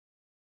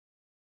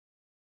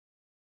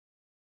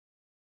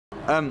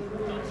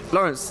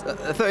Lawrence,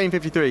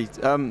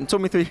 13:53.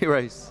 Talk me through your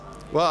race.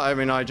 Well, I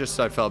mean, I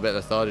felt a bit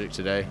lethargic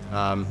today.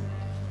 I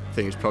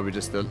think it's probably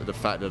just the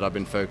fact that I've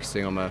been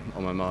focusing on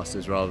my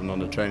masters rather than on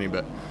the training.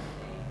 But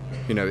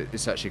you know,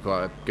 it's actually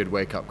quite a good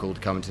wake-up call to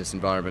come into this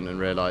environment and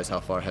realise how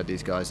far ahead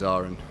these guys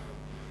are. And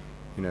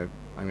you know,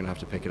 I'm going to have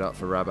to pick it up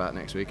for Rabat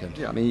next weekend.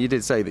 Yeah, I mean, you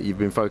did say that you've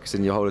been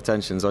focusing your whole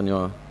attentions on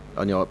your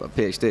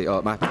PhD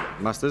or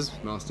masters.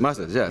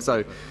 Yeah.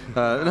 So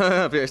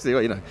no, PhD.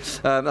 Well, you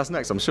know, that's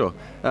next, I'm sure.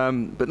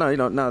 But no, you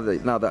know,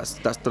 now that's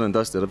done and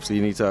dusted. Obviously,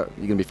 you're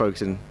going to be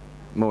focusing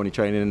more on your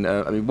training.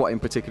 I mean, what in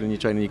particular in your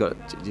training do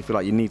you feel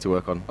like you need to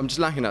work on? I'm just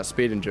lacking that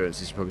speed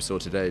endurance, as you probably saw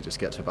today. Just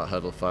get to about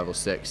hurdle 5 or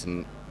 6,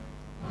 and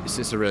it's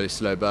just a really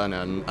slow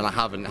burner. And I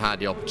haven't had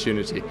the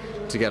opportunity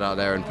to get out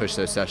there and push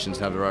those sessions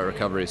and have the right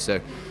recovery.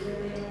 So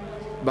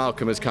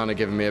Malcolm has kind of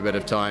given me a bit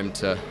of time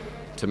to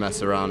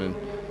mess around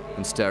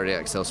and stare at the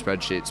Excel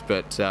spreadsheets.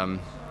 But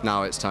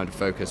now it's time to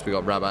focus. We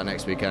got Rabat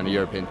next weekend, the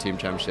European Team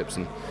Championships,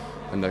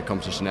 and the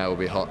competition there will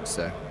be hot.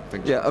 So.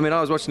 Yeah, I mean, I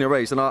was watching your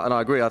race, and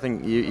I agree. I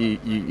think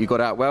you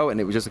got out well,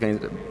 and it was just a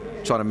case of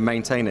trying to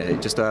maintain it.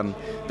 It just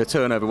the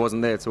turnover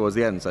wasn't there towards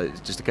the end, so it's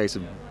just a case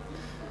of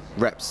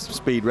reps,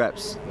 speed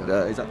reps.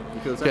 Is that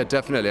you feel the same? Yeah,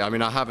 definitely. I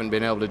mean, I haven't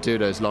been able to do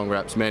those long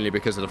reps mainly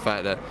because of the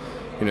fact that,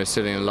 you know,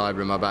 sitting in the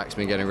library, my back's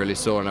been getting really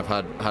sore, and I've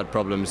had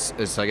problems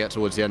as I get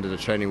towards the end of the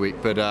training week.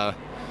 But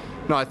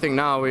no, I think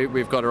now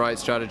we've got a right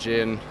strategy,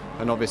 and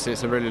obviously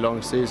it's a really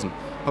long season.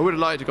 I would have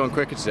liked to have gone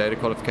quicker today. The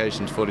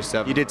qualification's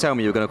 47. You did tell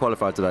me you were going to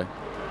qualify today.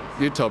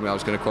 You told me I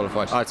was going to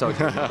qualify. I told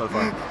you to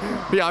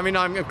qualify. Yeah, I mean,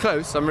 I'm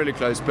close. I'm really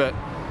close, but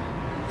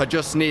I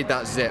just need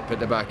that zip at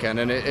the back end,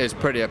 and it is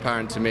pretty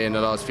apparent to me in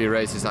the last few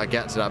races. I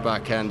get to that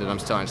back end, and I'm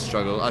starting to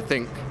struggle. I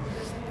think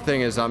the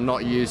thing is, I'm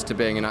not used to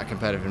being in that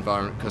competitive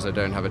environment because I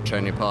don't have a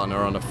training partner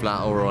on a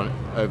flat or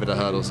over the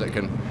hurdles that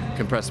can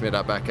press me at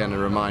that back end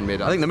and remind me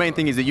that. I think the main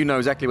thing is that you know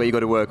exactly where you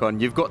got to work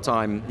on. You've got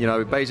time. You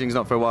know, Beijing's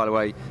not for a while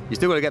away. You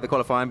still got to get the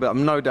qualifying, but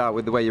I'm no doubt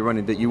with the way you're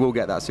running that you will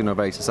get that sooner or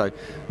later. So,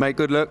 mate,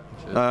 good luck,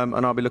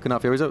 and I'll be looking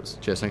out for your results.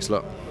 Cheers, thanks a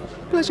lot.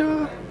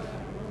 Pleasure.